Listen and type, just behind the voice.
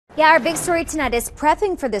Yeah, our big story tonight is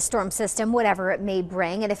prepping for this storm system, whatever it may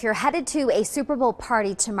bring. And if you're headed to a Super Bowl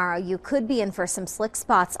party tomorrow, you could be in for some slick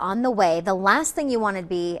spots on the way. The last thing you want to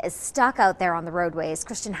be is stuck out there on the roadways.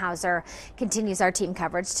 Christian Hauser continues our team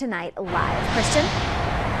coverage tonight live. Christian?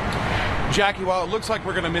 Jackie, while it looks like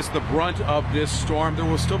we're going to miss the brunt of this storm, there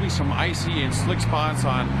will still be some icy and slick spots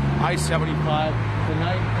on I-75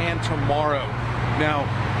 tonight and tomorrow. Now,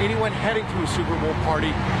 anyone heading to a Super Bowl party,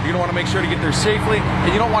 you're going to want to make sure to get there safely,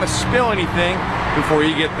 and you don't want to spill anything before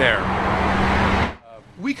you get there.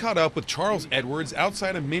 We caught up with Charles Edwards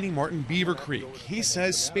outside of mini-mart in Beavercree. He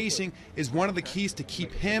says spacing is one of the keys to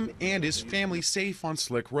keep him and his family safe on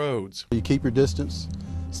slick roads. You keep your distance,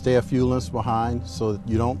 stay a few lengths behind so that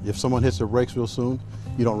you don't, if someone hits the brakes real soon,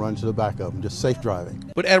 you don't run to the back of them. Just safe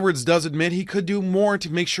driving. But Edwards does admit he could do more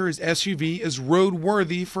to make sure his SUV is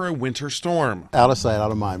roadworthy for a winter storm. Out of sight,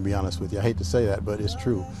 out of mind, to be honest with you. I hate to say that, but it's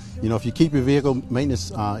true. You know, if you keep your vehicle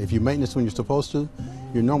maintenance, if you maintenance when you're supposed to,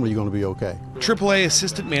 you're normally going to be okay. AAA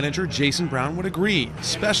Assistant Manager Jason Brown would agree,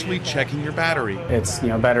 especially checking your battery. It's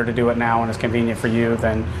better to do it now when it's convenient for you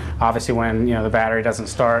than obviously when the battery doesn't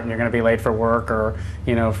start and you're going to be late for work or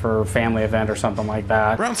for a family event or something like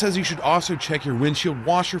that. Brown says you should also check your windshield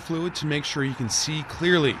washer fluid to make sure you can see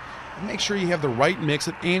clearly. And make sure you have the right mix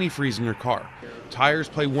of antifreeze in your car. Tires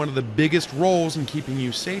play one of the biggest roles in keeping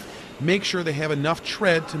you safe. Make sure they have enough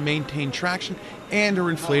tread to maintain traction and are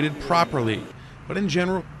inflated properly. But in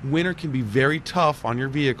general, winter can be very tough on your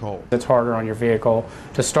vehicle. It's harder on your vehicle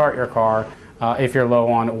to start your car if you're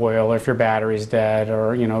low on oil, if your battery's dead,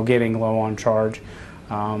 or getting low on charge.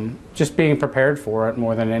 Just being prepared for it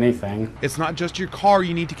more than anything. It's not just your car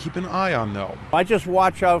you need to keep an eye on, though. I just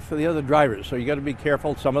watch out for the other drivers, so you got to be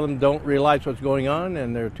careful. Some of them don't realize what's going on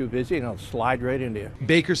and they're too busy and they'll slide right into you.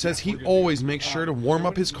 Baker says he always makes sure to warm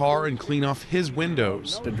up his car and clean off his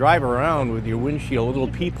windows. To drive around with your windshield, little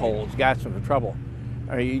peepholes, got some trouble.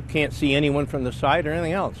 You can't see anyone from the side or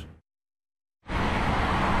anything else.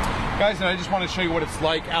 Guys, and I just want to show you what it's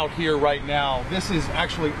like out here right now. This is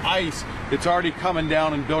actually ice. It's already coming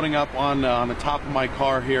down and building up on the top of my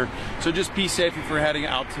car here. So just be safe if you're heading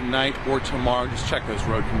out tonight or tomorrow. Just check those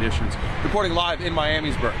road conditions. Reporting live in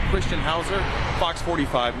Miamisburg, Christian Hauser, Fox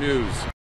 45 News.